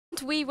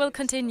And we will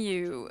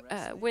continue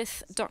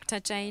with Dr.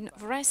 Jane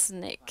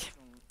Reznick.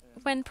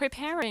 When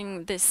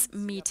preparing this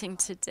meeting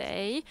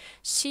today,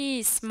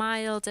 she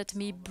smiled at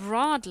me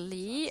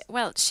broadly.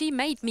 Well, she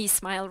made me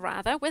smile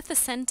rather with a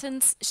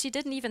sentence she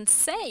didn't even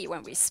say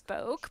when we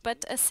spoke,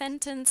 but a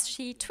sentence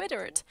she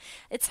twittered.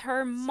 It's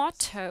her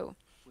motto: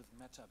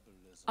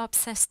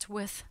 obsessed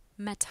with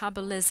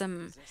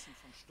metabolism.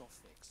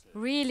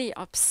 Really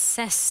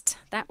obsessed.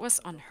 That was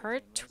on her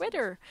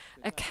Twitter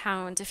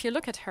account. If you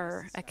look at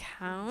her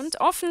account,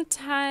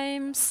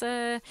 oftentimes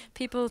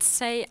people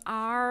say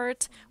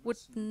art would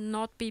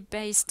not be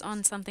based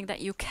on something that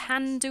you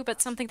can do,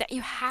 but something that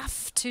you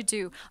have to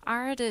do.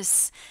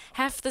 Artists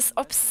have this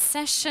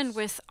obsession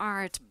with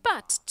art,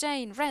 but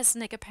Jane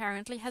Reznick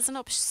apparently has an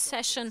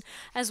obsession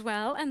as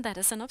well, and that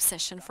is an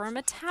obsession for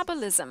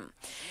metabolism.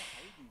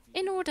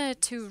 In order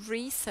to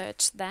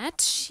research that,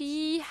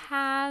 she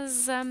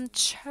has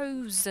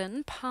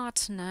chosen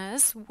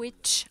partners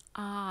which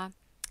are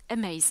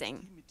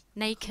amazing.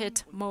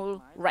 Naked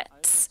mole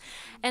rats.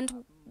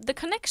 And the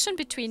connection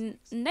between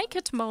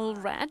naked mole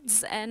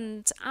rats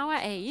and our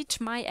age,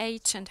 my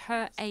age and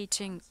her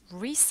aging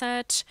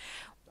research,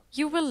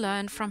 you will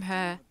learn from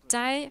her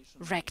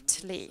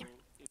directly.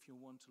 If you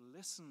want to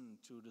listen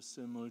to the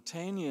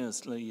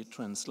simultaneously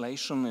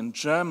translation in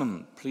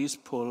German, please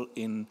pull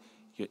in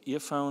your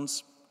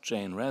earphones.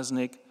 Jane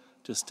Reznick,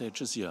 the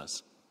stage is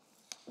yours.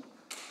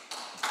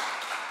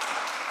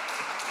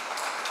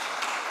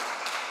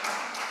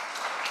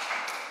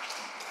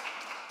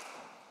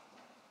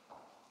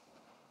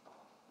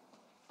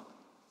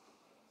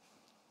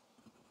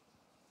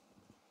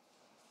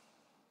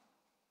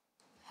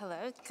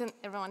 Hello, can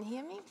everyone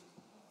hear me?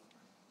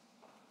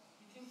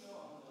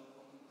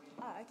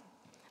 Okay.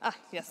 Ah,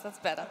 yes, that's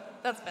better.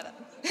 That's better.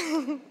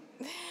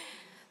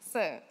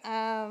 So,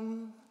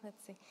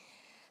 let's see.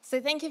 So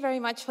thank you very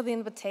much for the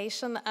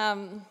invitation.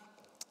 I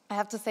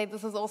have to say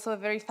this is also a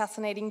very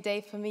fascinating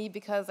day for me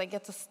because I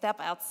get to step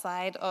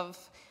outside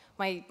of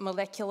my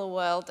molecular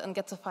world and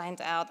get to find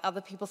out other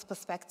people's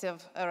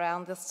perspective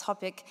around this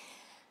topic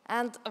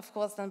and, of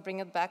course, then bring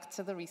it back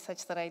to the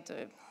research that I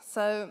do.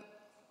 So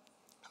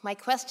my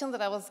question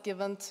that I was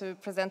given to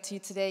present to you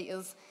today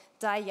is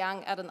die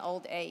young at an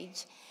old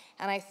age.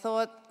 And I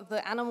thought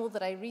the animal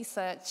that I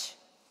research,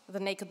 the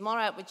naked mole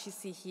rat, which you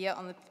see here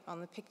on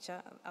the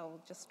picture,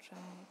 I'll just try.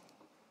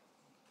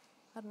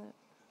 I don't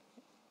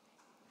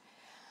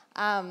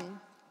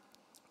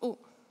know.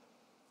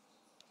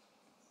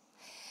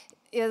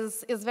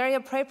 Is very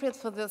appropriate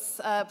for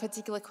this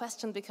particular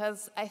question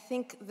because I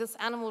think this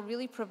animal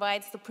really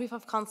provides the proof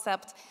of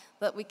concept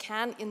that we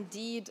can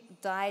indeed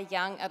die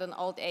young at an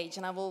old age.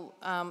 And I will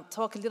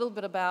talk a little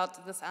bit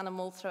about this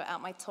animal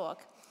throughout my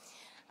talk.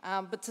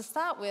 But to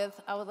start with,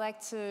 I would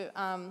like to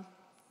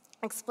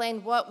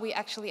explain what we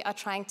actually are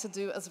trying to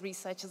do as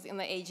researchers in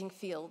the aging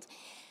field.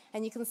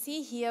 And you can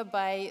see here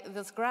by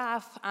this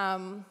graph,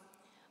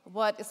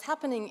 what is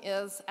happening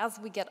is as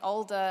we get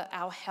older,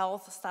 our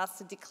health starts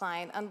to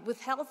decline. And with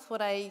health,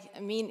 what I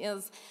mean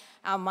is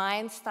our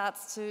mind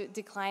starts to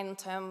decline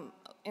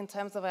in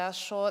terms of our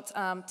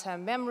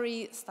short-term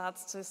memory,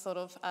 starts to sort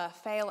of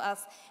fail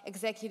us.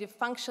 Executive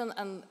function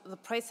and the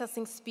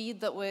processing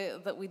speed that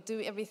we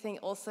do everything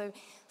also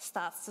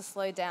starts to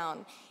slow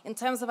down. In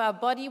terms of our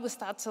body, we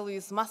start to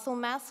lose muscle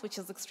mass, which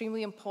is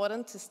extremely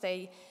important to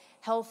stay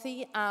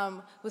healthy.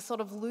 We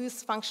sort of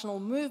lose functional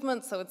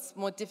movement, so it's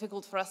more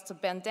difficult for us to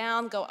bend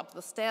down, go up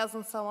the stairs,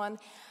 and so on.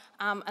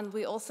 And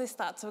we also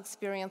start to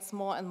experience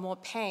more and more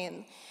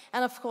pain.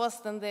 And of course,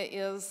 then there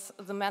is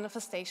the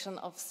manifestation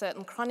of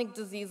certain chronic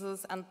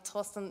diseases, and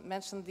Torsten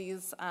mentioned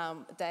these: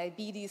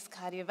 diabetes,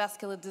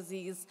 cardiovascular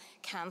disease,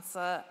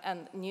 cancer,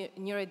 and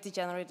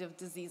neurodegenerative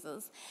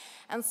diseases.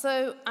 And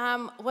so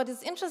what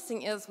is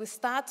interesting is we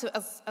start to,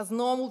 as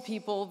normal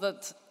people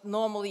that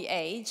normally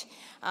age,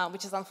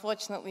 which is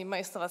unfortunately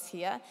most of us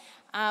here,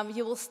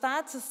 you will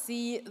start to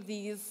see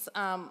these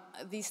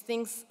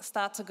things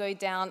start to go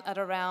down at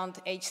around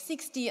age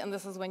 60, and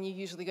this is when you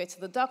usually go to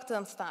the doctor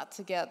and start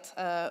to get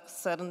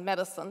certain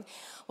medicine.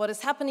 What is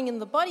happening in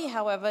the body,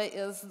 however,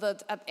 is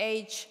that at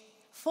age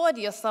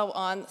 40 or so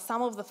on,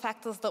 some of the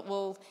factors that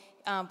will,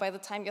 by the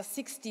time you're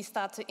 60,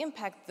 start to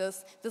impact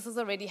this is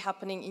already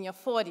happening in your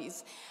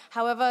 40s.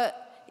 However,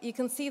 you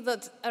can see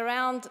that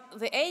around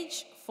the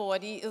age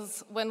 40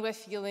 is when we're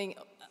feeling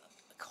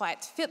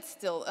quite fit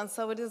still, and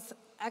so it is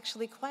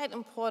actually quite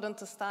important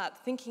to start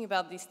thinking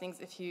about these things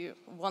if you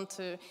want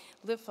to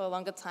live for a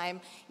longer time,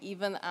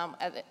 even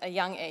at a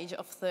young age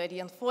of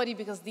 30 and 40,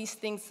 because these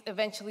things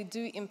eventually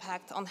do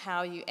impact on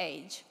how you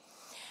age.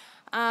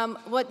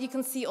 What you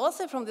can see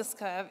also from this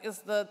curve is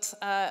that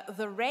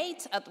the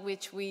rate at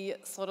which we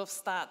sort of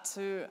start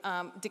to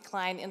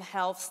decline in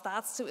health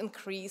starts to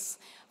increase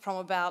from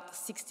about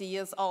 60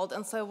 years old.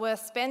 And so we're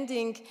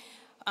spending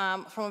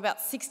from about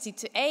 60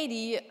 to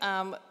 80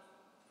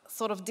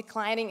 sort of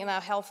declining in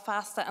our health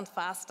faster and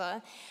faster.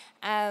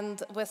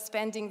 And we're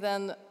spending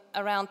then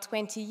around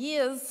 20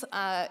 years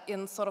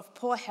in sort of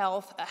poor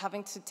health,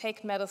 having to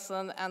take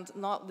medicine and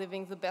not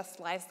living the best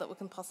lives that we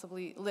can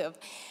possibly live.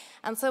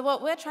 And so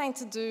what we're trying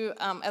to do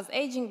as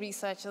aging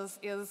researchers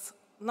is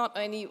not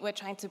only we're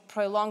trying to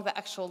prolong the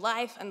actual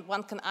life, and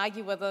one can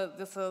argue whether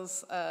this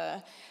is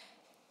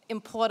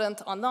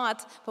important or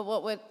not, but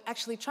what we're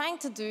actually trying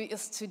to do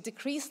is to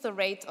decrease the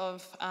rate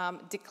of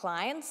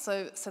decline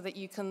so that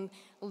you can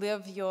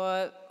live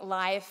your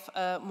life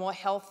more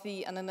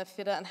healthy and in a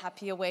fitter and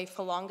happier way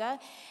for longer,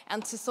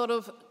 and to sort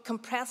of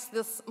compress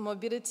this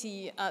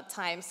morbidity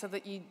time so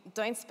that you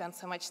don't spend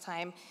so much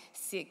time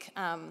sick.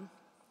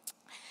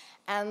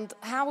 And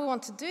how we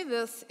want to do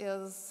this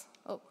is,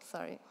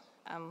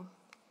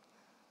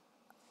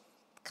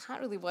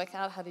 can't really work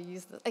out how to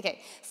use this.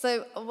 Okay,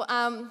 so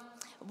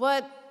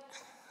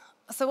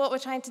what we're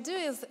trying to do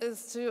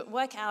is to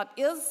work out,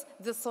 is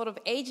this sort of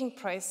aging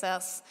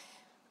process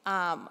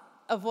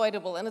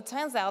avoidable? And it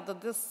turns out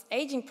that this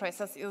aging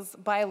process is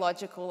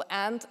biological,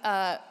 and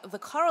the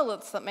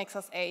correlates that makes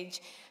us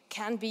age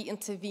can be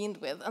intervened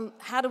with. And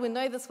how do we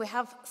know this? We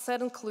have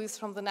certain clues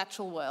from the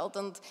natural world,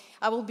 and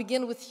I will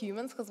begin with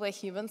humans, because we're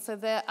humans. So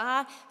there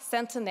are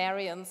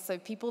centenarians, so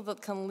people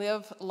that can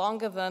live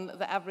longer than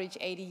the average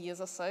 80 years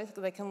or so.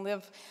 They can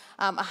live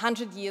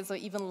 100 years or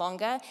even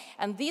longer,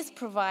 and these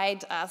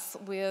provide us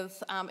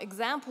with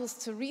examples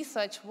to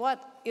research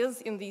what is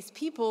in these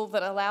people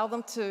that allow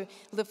them to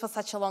live for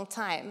such a long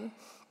time.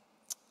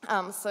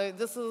 So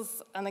this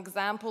is an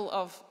example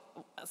of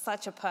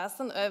such a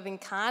person, Irving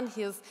Kahn.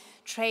 He's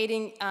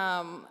trading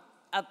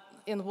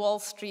in Wall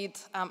Street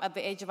at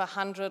the age of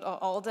 100 or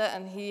older,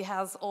 and he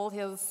has all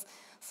his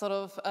sort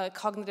of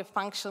cognitive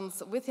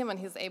functions with him, and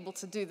he's able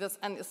to do this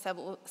and is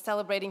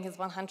celebrating his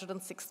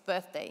 106th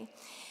birthday.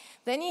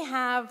 Then you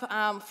have,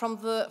 from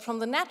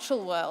the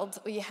natural world,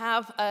 we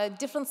have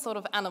different sort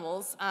of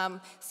animals.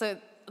 So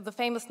the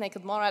famous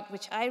naked mole rat,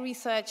 which I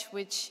research,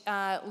 which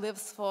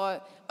lives for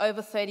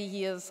over 30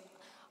 years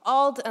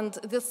old, and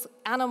this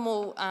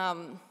animal,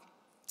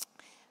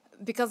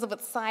 because of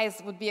its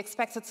size, would be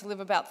expected to live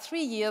about 3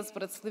 years,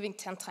 but it's living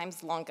 10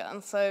 times longer.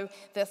 And so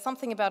there's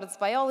something about its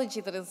biology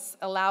that is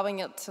allowing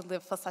it to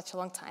live for such a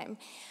long time.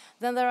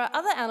 Then there are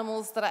other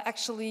animals that are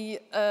actually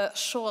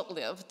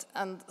short-lived.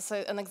 And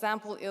so an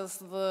example is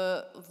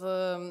the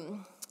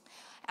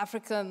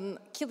African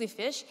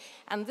killifish,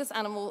 and this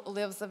animal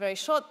lives a very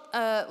short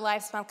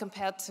lifespan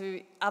compared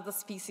to other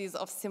species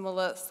of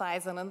similar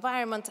size and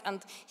environment.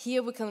 And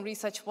here we can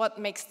research what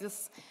makes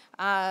this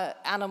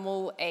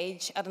animal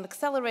age at an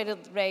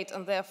accelerated rate,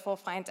 and therefore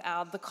find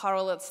out the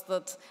correlates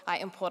that are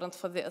important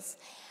for this.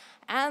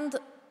 And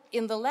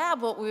in the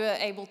lab, what we were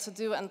able to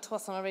do, and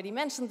Torsten already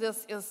mentioned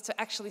this, is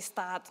to actually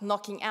start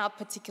knocking out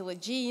particular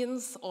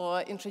genes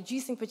or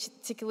introducing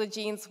particular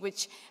genes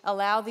which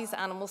allow these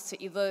animals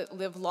to either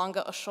live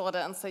longer or shorter.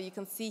 And so you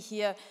can see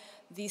here,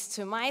 these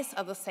two mice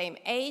are the same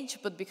age,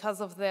 but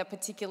because of their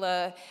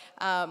particular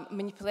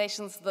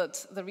manipulations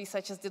that the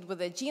researchers did with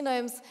their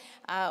genomes,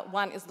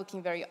 one is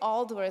looking very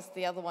old, whereas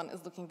the other one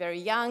is looking very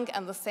young,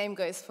 and the same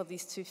goes for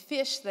these two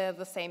fish. They're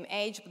the same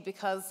age, but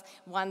because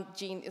one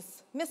gene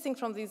is missing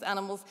from these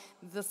animals,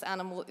 this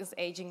animal is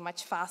aging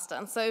much faster.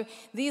 And so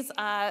these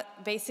are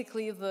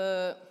basically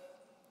the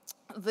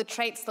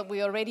traits that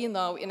we already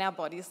know in our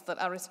bodies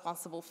that are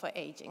responsible for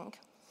aging.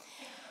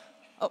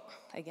 Oh,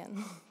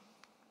 again.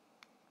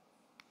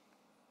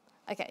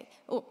 Okay,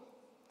 oh,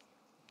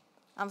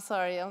 I'm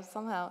sorry, I'm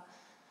somehow...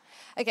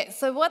 Okay,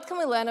 so what can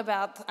we learn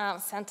about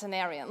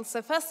centenarians?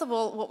 So first of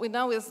all, what we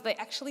know is they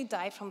actually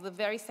die from the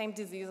very same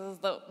diseases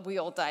that we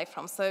all die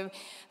from. So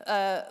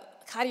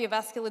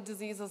cardiovascular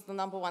disease is the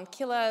 #1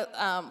 killer,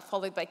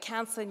 followed by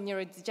cancer,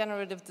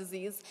 neurodegenerative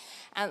disease,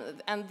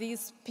 and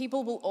these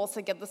people will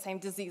also get the same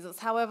diseases.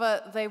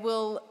 However, they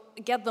will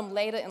get them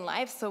later in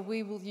life, so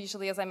we will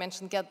usually, as I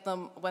mentioned, get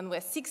them when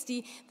we're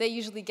 60. They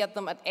usually get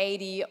them at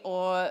 80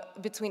 or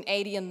between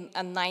 80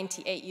 and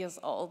 98 years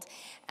old.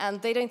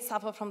 And they don't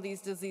suffer from these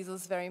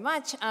diseases very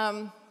much,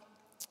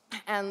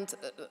 and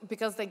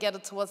because they get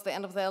it towards the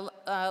end of their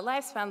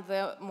lifespan,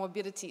 their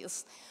morbidity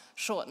is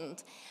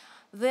shortened.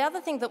 The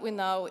other thing that we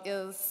know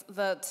is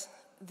that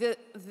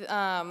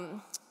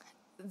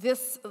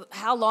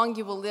how long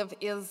you will live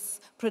is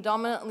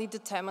predominantly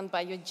determined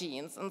by your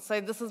genes. And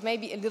so this is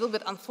maybe a little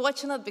bit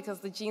unfortunate, because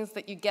the genes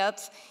that you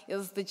get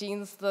is the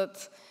genes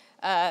that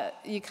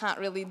you can't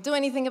really do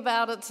anything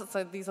about it.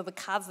 So these are the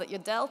cards that you're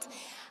dealt.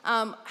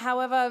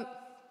 However,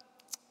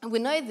 we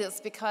know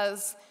this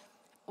because,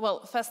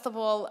 well, first of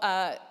all,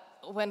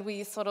 when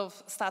we sort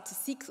of start to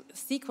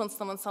sequence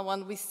them on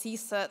someone, we see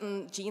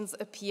certain genes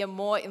appear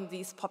more in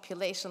these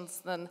populations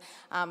than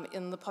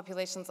in the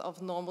populations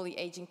of normally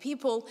aging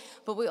people.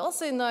 But we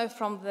also know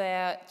from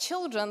their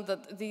children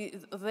that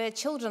their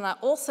children are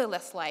also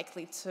less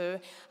likely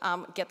to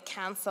get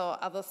cancer or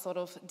other sort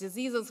of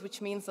diseases, which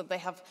means that they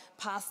have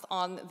passed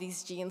on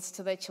these genes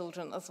to their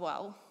children as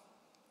well.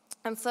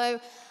 And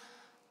so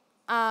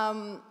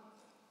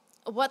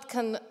what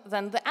can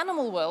then the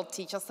animal world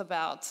teach us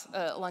about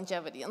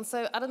longevity? And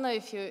so I don't know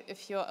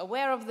if you're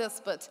aware of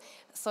this, but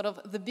sort of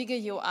the bigger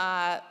you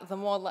are, the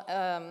more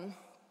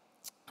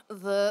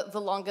the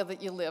longer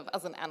that you live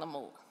as an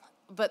animal.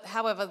 But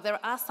however, there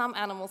are some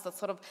animals that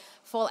sort of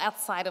fall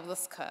outside of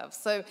this curve.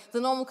 So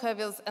the normal curve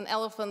is an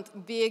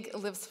elephant, big,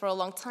 lives for a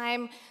long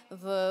time.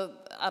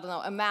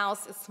 A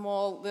mouse is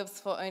small, lives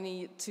for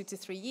only 2 to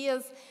 3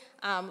 years.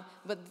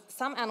 But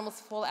some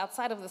animals fall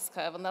outside of this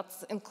curve, and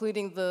that's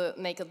including the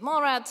naked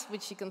mole rat,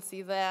 which you can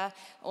see there.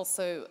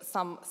 Also,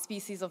 some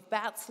species of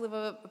bats live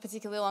a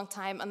particularly long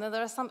time. And then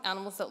there are some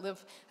animals that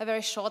live a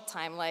very short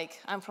time, like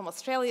I'm from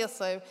Australia,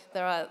 so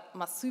there are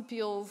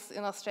marsupials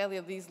in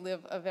Australia. These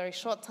live a very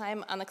short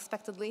time,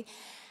 unexpectedly.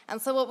 And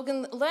so what we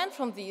can learn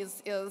from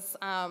these is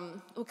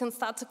we can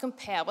start to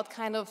compare what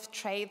kind of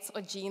traits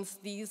or genes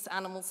these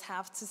animals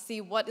have to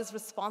see what is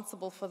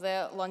responsible for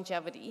their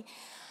longevity.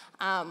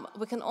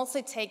 We can also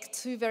take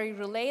two very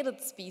related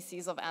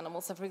species of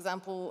animals. So, for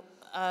example,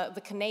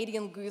 the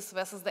Canadian goose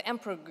versus the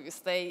emperor goose.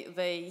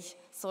 They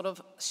sort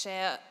of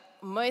share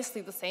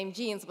mostly the same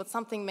genes, but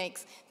something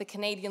makes the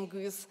Canadian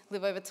goose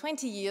live over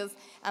 20 years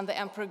and the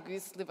emperor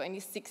goose live only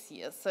 6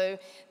 years. So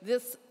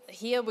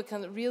here we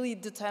can really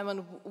determine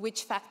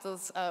which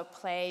factors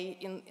play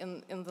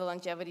in the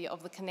longevity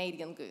of the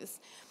Canadian goose.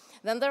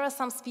 Then there are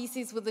some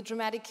species with a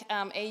dramatic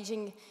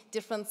aging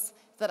difference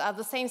that are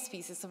the same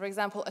species. So, for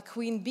example, a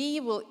queen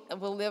bee will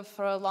live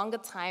for a longer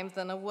time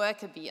than a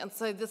worker bee. And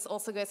so this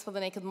also goes for the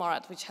naked mole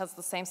rat, which has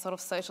the same sort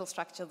of social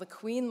structure. The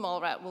queen mole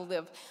rat will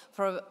live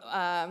for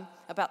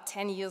about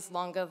 10 years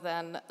longer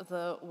than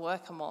the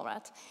worker mole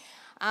rat.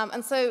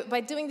 And so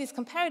by doing these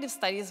comparative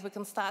studies, we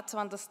can start to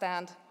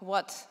understand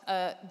what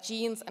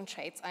genes and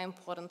traits are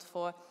important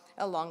for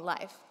a long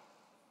life.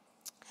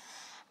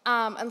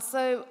 And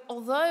so,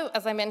 although,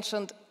 as I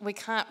mentioned, we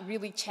can't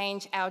really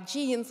change our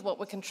genes, what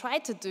we can try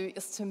to do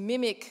is to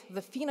mimic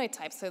the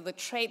phenotype, so the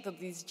trait that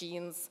these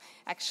genes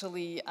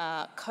actually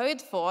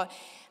code for.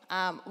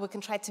 We can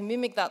try to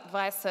mimic that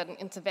via certain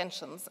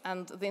interventions.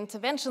 And the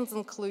interventions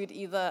include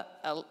either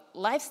a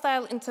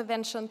lifestyle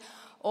intervention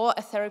or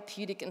a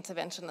therapeutic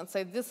intervention. And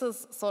so this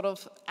is sort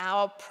of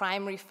our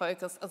primary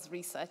focus as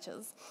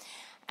researchers.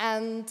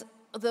 And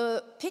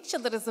the picture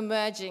that is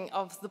emerging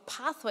of the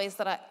pathways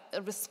that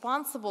are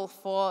responsible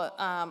for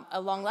a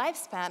long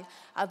lifespan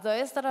are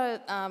those that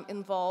are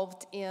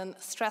involved in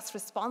stress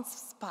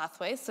response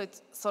pathways, so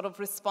it's sort of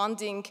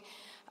responding,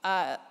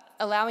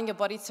 allowing your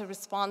body to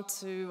respond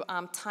to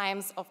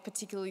times of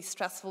particularly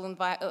stressful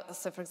environment,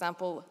 so for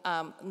example,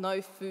 no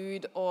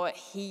food or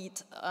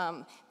heat,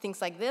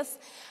 things like this.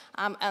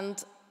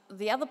 And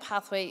the other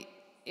pathway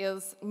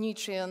is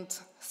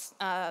nutrient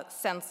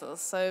sensors.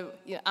 So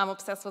I'm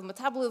obsessed with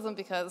metabolism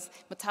because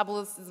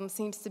metabolism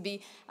seems to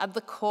be at the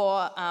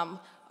core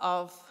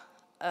of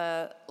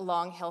a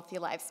long, healthy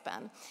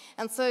lifespan.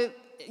 And so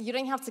you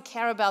don't have to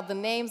care about the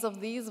names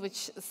of these,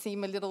 which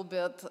seem a little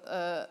bit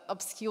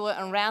obscure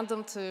and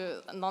random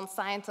to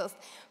non-scientists,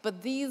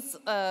 but these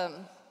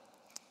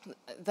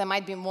there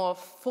might be more.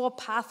 4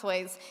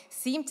 pathways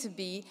seem to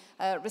be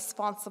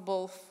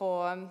responsible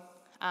for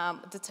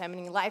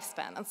determining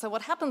lifespan. And so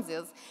what happens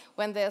is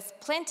when there's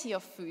plenty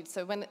of food,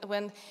 so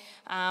when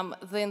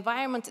the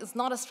environment is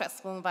not a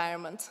stressful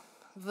environment,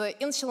 the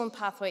insulin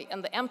pathway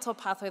and the mTOR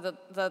pathway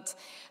that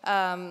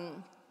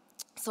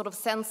sort of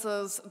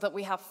senses that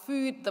we have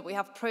food, that we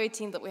have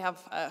protein, that we have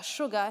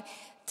sugar,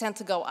 tend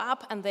to go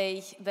up, and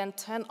they then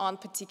turn on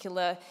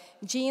particular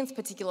genes,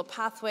 particular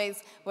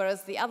pathways,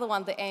 whereas the other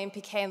one, the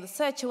AMPK and the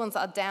sirtuins,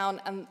 are down,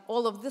 and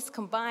all of this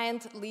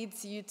combined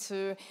leads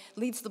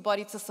the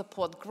body to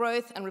support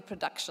growth and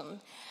reproduction.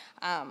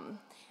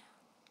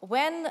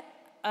 When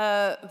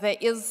there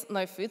is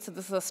no food, so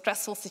this is a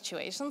stressful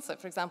situation, so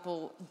for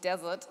example,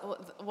 desert,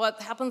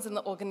 what happens in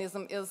the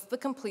organism is the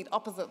complete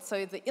opposite.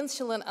 So the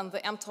insulin and the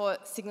mTOR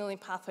signaling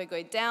pathway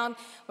go down,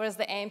 whereas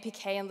the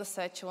AMPK and the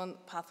sirtuin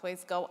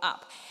pathways go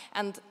up.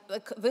 And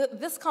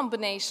this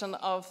combination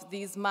of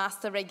these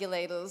master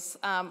regulators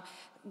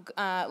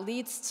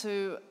leads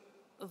to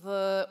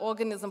the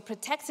organism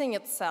protecting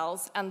its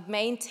cells and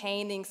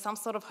maintaining some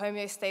sort of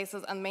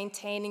homeostasis and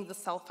maintaining the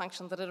cell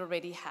function that it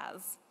already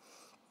has.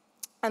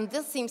 And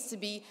this seems to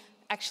be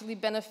actually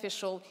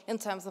beneficial in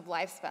terms of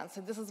lifespan.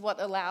 So this is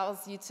what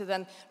allows you to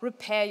then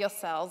repair your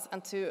cells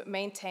and to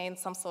maintain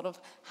some sort of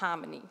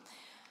harmony.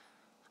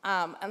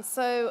 And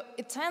so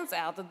it turns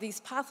out that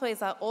these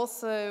pathways are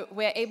also,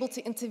 we're able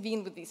to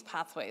intervene with these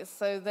pathways.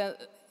 So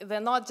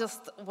they're not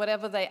just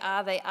whatever they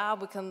are,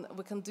 we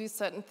can do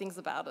certain things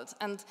about it.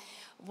 And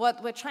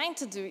what we're trying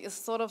to do is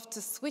sort of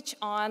to switch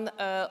on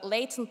a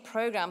latent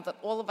program that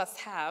all of us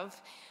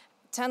have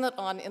turn it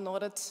on in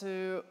order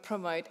to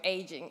promote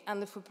aging.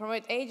 And if we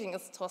promote aging,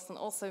 as Thorsten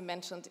also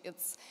mentioned,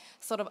 it's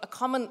sort of a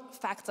common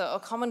factor, a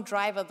common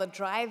driver that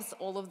drives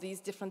all of these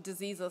different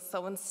diseases.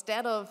 So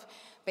instead of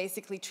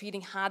basically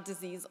treating heart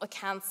disease or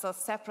cancer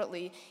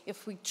separately,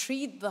 if we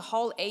treat the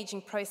whole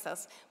aging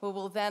process, we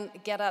will then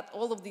get at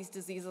all of these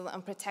diseases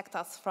and protect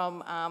us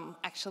from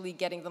actually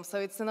getting them. So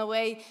it's in a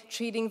way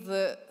treating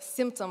the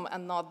symptom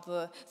and not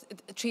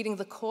treating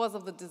the cause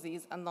of the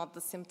disease and not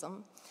the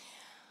symptom.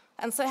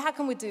 And so how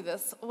can we do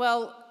this?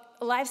 Well,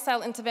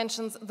 lifestyle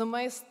interventions, the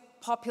most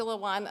popular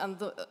one and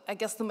I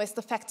guess the most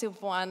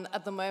effective one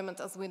at the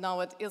moment as we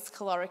know it is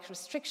caloric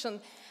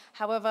restriction.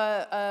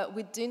 However,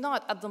 we do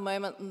not at the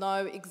moment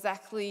know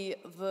exactly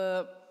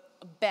the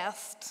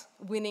best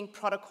winning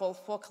protocol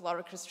for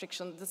caloric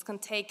restriction. This can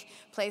take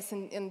place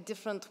in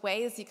different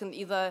ways. You can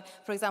either,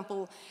 for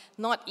example,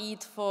 not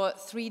eat for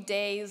 3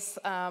 days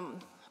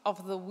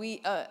of the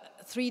week,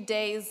 3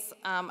 days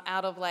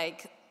out of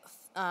like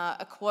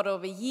a quarter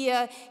of a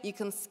year. You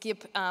can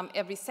skip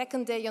every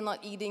second day you're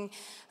not eating.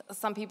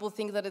 Some people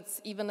think that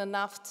it's even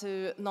enough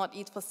to not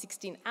eat for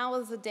 16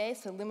 hours a day,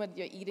 so limit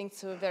your eating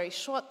to a very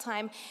short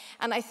time.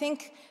 And I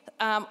think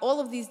all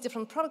of these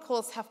different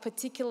protocols have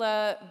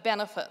particular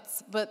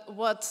benefits, but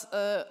what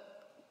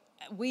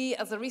we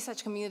as a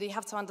research community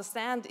have to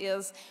understand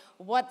is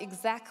what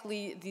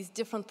exactly these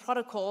different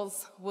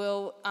protocols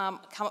will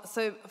come.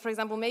 So, for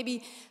example,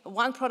 maybe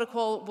one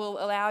protocol will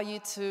allow you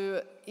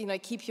to,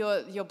 keep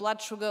your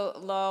blood sugar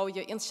low,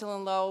 your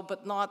insulin low,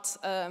 but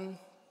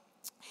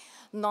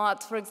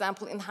not, for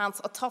example, enhance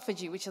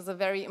autophagy, which is a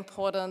very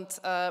important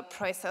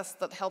process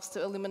that helps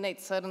to eliminate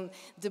certain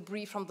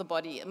debris from the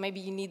body. Maybe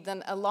you need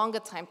then a longer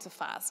time to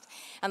fast.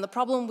 And the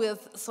problem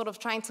with sort of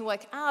trying to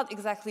work out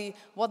exactly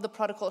what the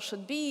protocol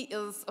should be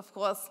is, of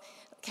course,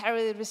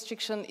 calorie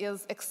restriction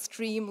is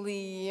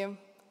extremely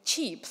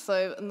cheap.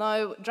 So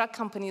no drug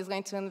company is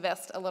going to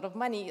invest a lot of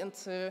money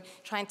into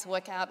trying to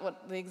work out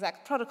what the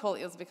exact protocol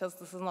is because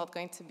this is not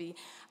going to be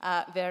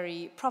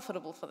very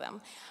profitable for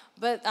them.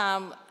 But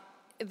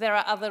there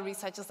are other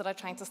researchers that are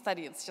trying to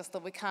study. It's just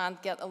that we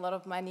can't get a lot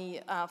of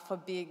money for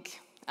big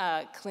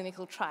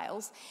clinical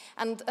trials.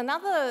 And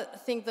another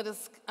thing that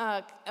is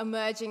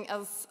emerging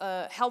as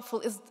helpful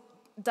is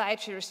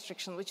dietary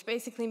restriction, which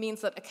basically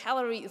means that a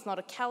calorie is not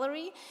a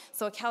calorie.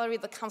 So a calorie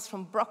that comes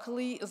from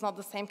broccoli is not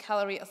the same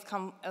calorie as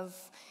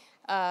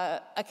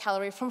a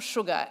calorie from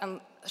sugar.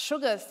 And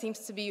sugar seems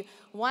to be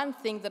one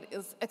thing that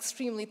is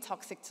extremely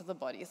toxic to the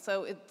body.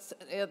 So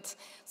it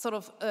sort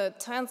of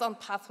turns on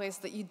pathways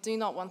that you do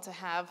not want to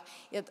have.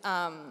 It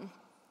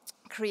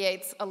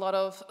creates a lot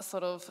of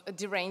sort of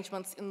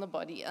derangements in the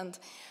body. And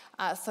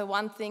so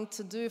one thing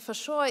to do for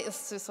sure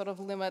is to sort of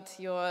limit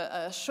your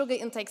sugar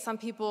intake. Some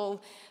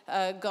people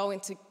go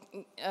into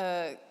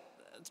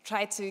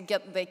try to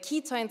get their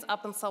ketones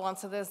up and so on.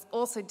 So there's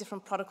also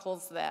different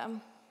protocols there.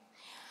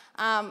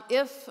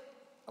 If,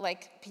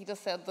 like Peter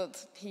said,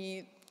 that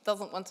he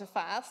doesn't want to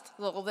fast,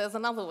 well, there's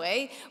another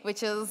way,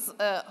 which is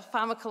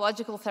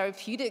pharmacological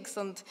therapeutics,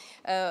 and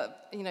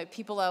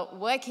people are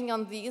working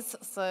on these.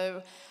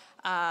 So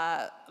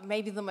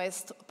maybe the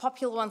most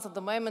popular ones at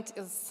the moment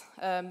is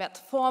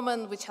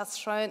metformin, which has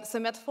shown. So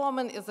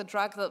metformin is a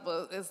drug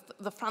that is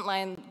the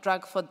frontline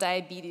drug for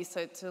diabetes,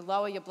 so to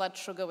lower your blood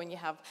sugar when you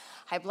have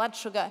high blood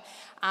sugar.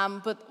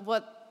 But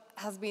what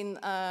has been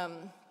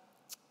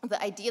the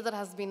idea that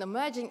has been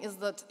emerging is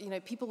that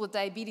people with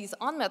diabetes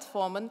on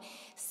metformin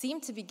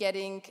seem to be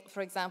getting,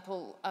 for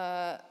example,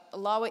 a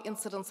lower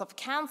incidence of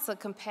cancer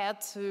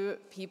compared to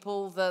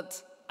people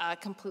that are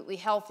completely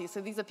healthy. So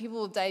these are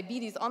people with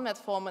diabetes on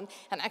metformin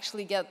and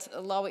actually get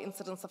a lower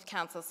incidence of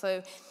cancer.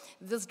 So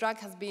this drug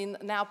has been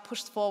now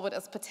pushed forward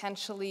as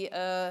potentially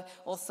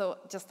also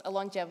just a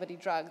longevity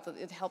drug, that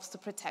it helps to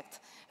protect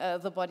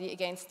the body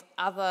against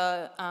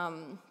other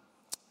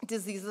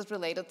diseases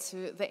related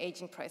to the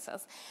aging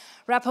process.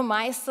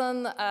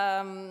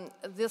 Rapamycin,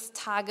 this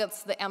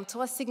targets the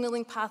mTOR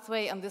signaling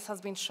pathway, and this has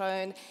been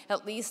shown,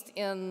 at least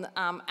in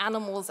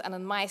animals and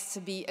in mice, to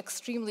be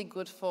extremely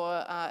good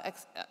for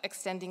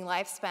extending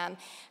lifespan,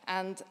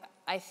 and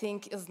I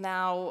think is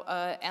now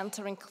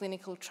entering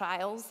clinical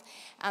trials.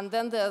 And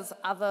then there's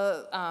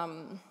other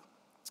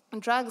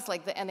drugs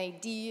like the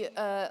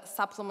NAD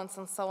supplements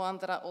and so on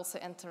that are also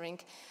entering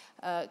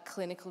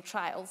clinical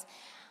trials.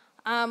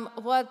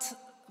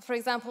 For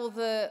example,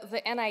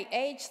 the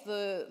NIH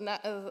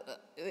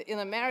in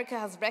America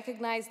has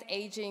recognized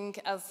aging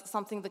as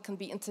something that can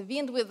be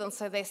intervened with, and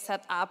so they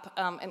set up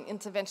an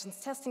interventions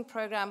testing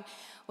program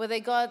where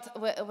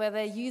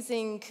they're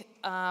using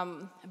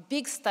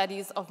big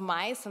studies of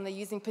mice, and they're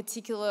using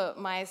particular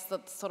mice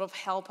that sort of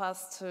help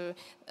us to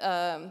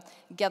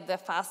get there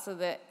faster.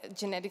 They're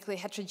genetically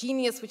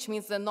heterogeneous, which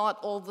means they're not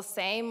all the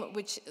same,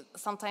 which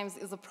sometimes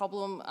is a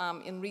problem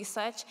in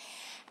research.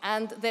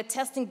 And they're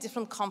testing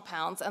different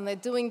compounds, and they're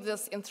doing doing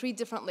this in 3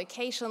 different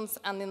locations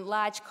and in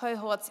large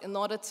cohorts in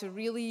order to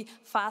really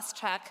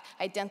fast-track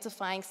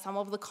identifying some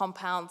of the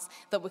compounds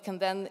that we can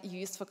then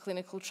use for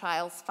clinical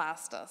trials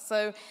faster.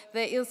 So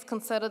there is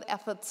concerted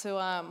effort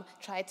to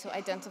try to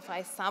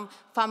identify some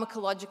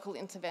pharmacological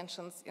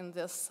interventions in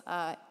this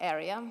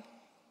area.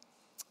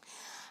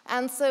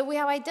 And so we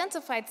have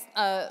identified,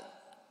 I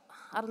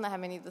don't know how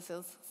many this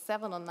is,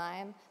 7 or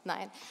 9,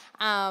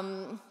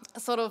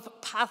 sort of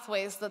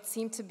pathways that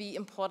seem to be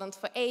important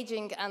for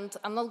aging, and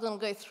I'm not going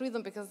to go through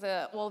them because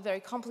they're all very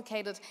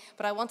complicated,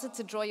 but I wanted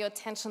to draw your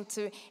attention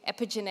to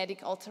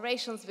epigenetic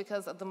alterations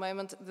because at the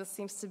moment this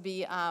seems to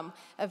be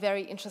a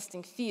very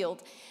interesting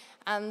field.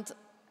 And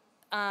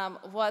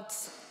what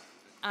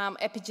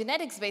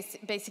epigenetics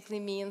basically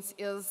means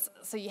is,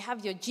 so you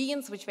have your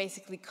genes which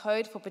basically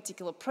code for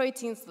particular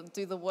proteins that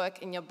do the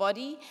work in your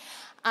body.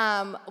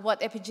 What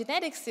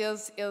epigenetics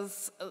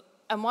is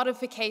a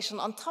modification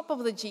on top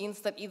of the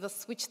genes that either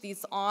switch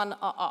these on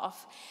or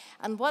off.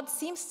 And what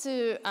seems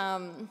to,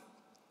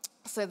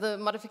 so the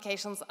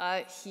modifications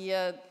are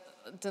here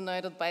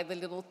denoted by the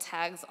little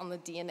tags on the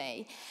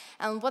DNA.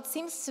 And what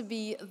seems to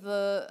be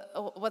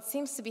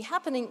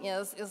happening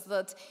is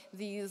that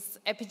these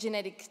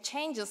epigenetic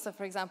changes, so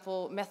for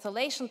example,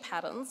 methylation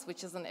patterns,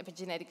 which is an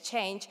epigenetic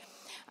change,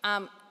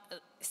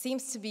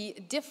 seems to be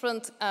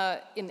different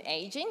in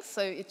aging,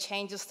 so it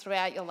changes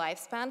throughout your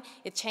lifespan,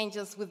 it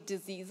changes with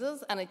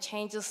diseases, and it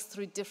changes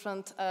through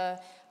different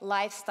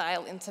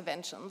lifestyle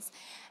interventions.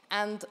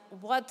 And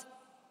what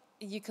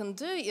you can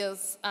do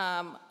is,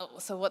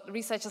 so what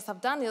researchers have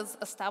done is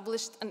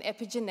established an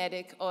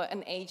epigenetic or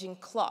an aging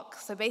clock.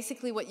 So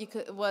basically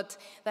what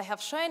they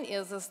have shown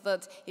is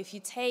that if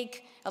you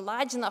take a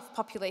large enough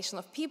population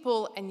of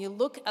people and you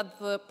look at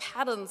the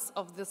patterns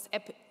of this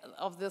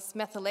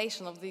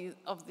methylation,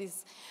 of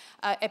these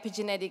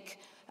epigenetic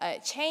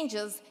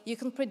changes, you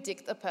can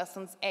predict a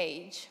person's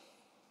age.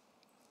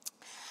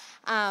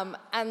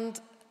 And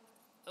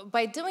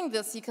by doing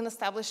this, you can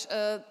establish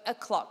a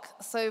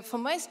clock. So for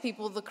most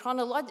people, their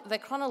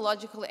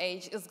chronological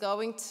age is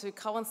going to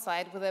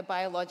coincide with their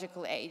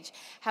biological age.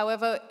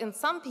 However, in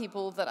some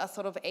people that are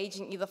sort of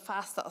aging either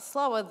faster or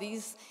slower,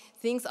 these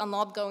things are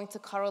not going to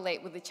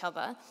correlate with each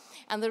other.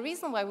 And the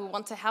reason why we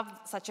want to have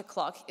such a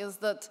clock is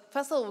that,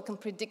 first of all, we can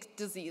predict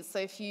disease. So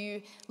if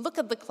you look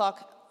at the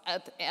clock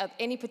at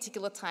any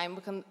particular time,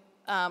 we can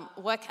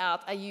work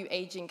out, are you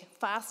aging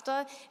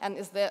faster, and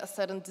is there a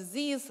certain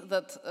disease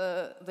that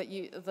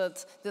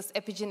this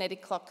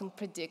epigenetic clock can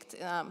predict.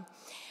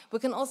 We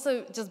can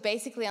also just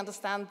basically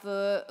understand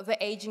the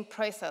aging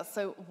process.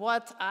 So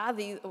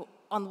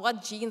on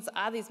what genes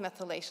are these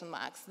methylation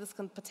marks? This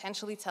can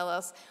potentially tell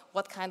us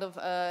what kind of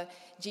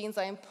genes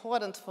are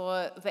important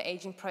for the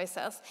aging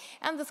process.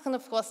 And this can,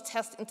 of course,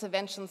 test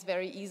interventions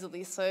very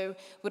easily. So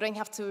we don't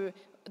have to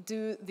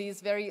do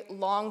these very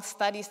long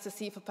studies to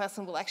see if a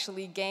person will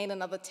actually gain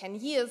another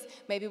 10 years.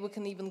 Maybe we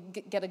can even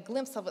get a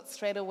glimpse of it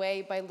straight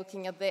away by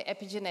looking at their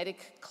epigenetic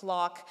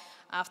clock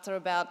after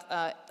about,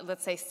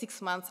 let's say,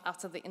 6 months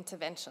after the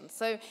intervention.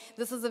 So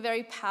this is a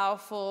very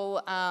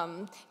powerful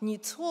new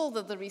tool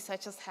that the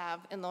researchers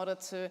have in order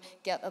to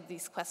get at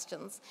these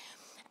questions.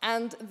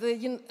 And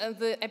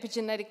the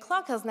epigenetic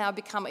clock has now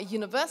become a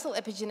universal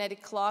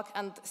epigenetic clock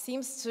and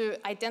seems to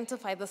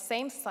identify the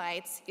same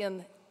sites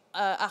in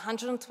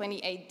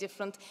 128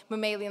 different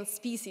mammalian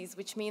species,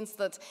 which means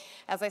that,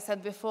 as I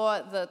said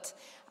before, that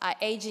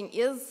aging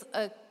is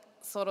a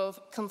sort of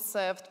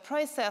conserved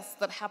process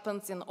that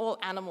happens in all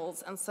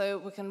animals. And so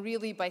we can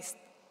really, by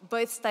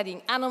both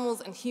studying animals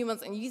and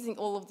humans and using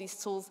all of these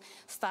tools,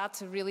 start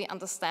to really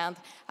understand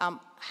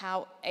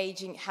how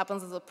aging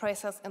happens as a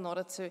process in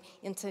order to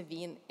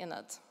intervene in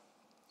it.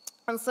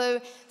 And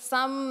so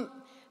some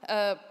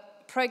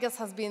progress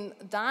has been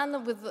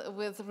done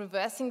with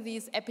reversing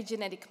these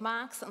epigenetic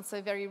marks, and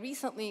so very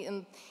recently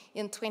in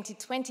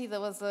 2020 there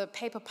was a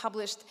paper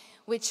published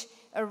which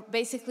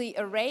basically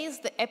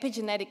erased the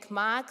epigenetic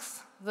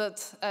marks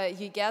that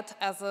you get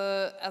as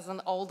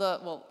an older,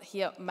 well,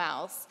 here,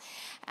 mouse.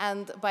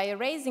 And by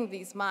erasing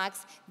these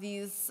marks,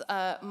 these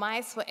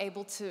mice were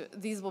able to,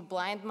 these were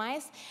blind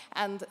mice,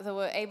 and they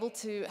were able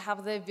to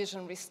have their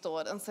vision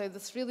restored. And so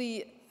this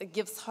really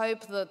gives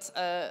hope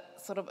that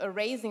sort of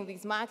erasing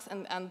these marks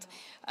and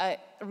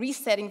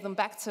resetting them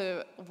back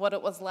to what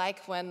it was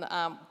like when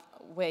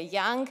we're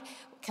young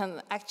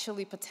can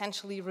actually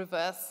potentially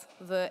reverse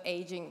the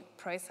aging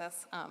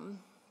process.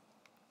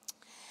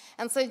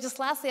 And so just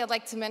lastly, I'd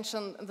like to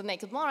mention the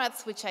naked mole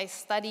rats, which I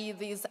study.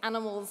 These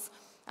animals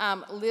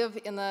live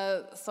in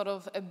a sort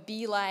of a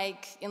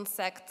bee-like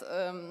insect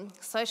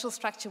social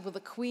structure with a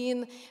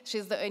queen.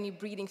 She's the only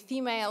breeding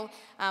female,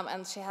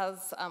 and she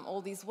has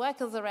all these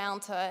workers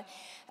around her.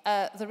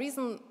 The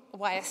reason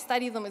why I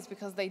study them is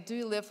because they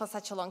do live for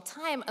such a long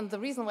time, and the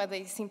reason why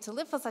they seem to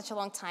live for such a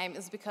long time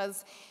is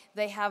because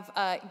they have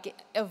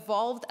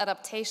evolved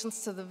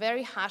adaptations to the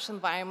very harsh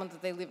environment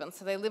that they live in.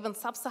 So they live in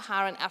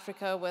sub-Saharan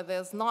Africa where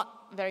there's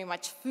not very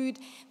much food.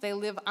 They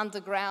live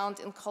underground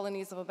in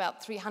colonies of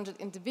about 300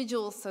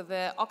 individuals, so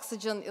their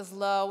oxygen is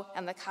low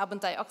and the carbon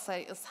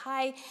dioxide is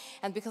high.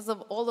 And because of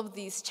all of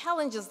these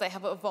challenges, they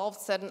have evolved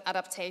certain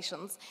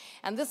adaptations.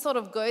 And this sort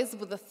of goes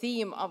with the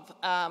theme of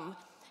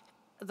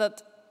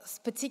that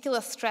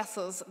particular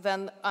stresses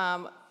then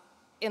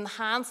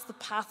enhance the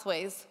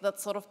pathways that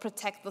sort of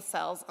protect the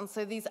cells. And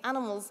so these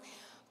animals,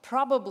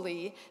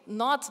 probably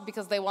not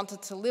because they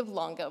wanted to live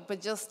longer,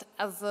 but just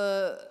as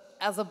a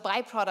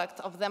byproduct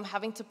of them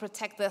having to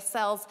protect their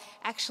cells,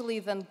 actually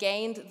then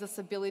gained this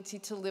ability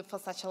to live for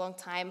such a long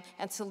time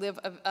and to live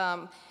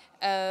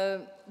a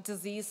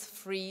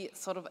disease-free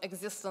sort of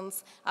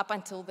existence up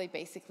until they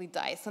basically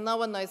die. So no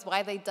one knows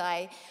why they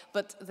die,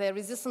 but they're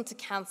resistant to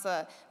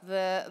cancer.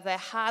 Their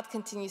heart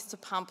continues to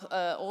pump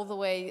all the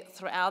way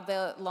throughout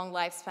their long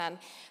lifespan.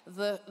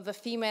 The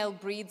female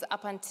breeds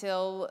up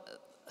until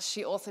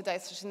she also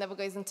dies, so she never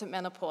goes into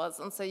menopause.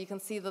 And so you can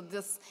see that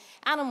this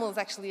animal is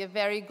actually a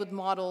very good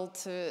model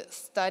to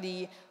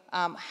study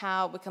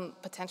how we can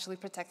potentially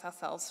protect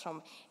ourselves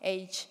from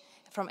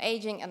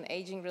aging and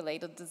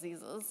aging-related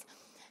diseases.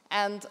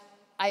 And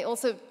I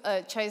also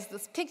chose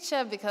this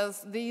picture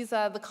because these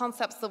are the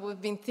concepts that we've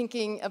been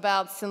thinking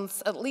about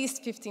since at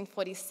least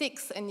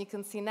 1546, and you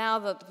can see now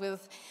that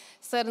with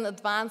certain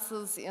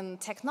advances in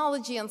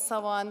technology and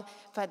so on,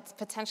 but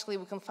potentially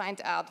we can find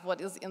out what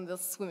is in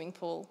this swimming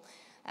pool.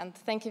 And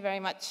thank you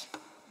very much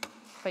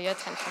for your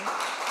attention.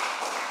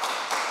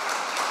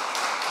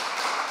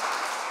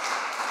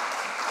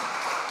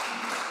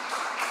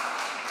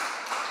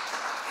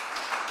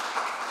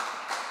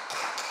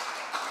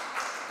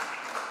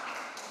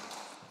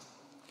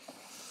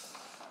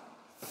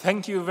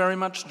 Thank you very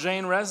much,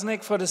 Jane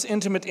Reznick, for this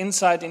intimate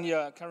insight in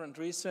your current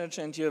research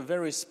and your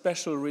very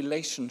special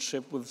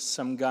relationship with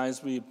some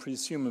guys we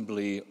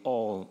presumably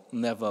all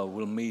never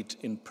will meet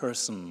in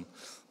person,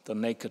 the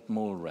naked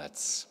mole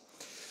rats.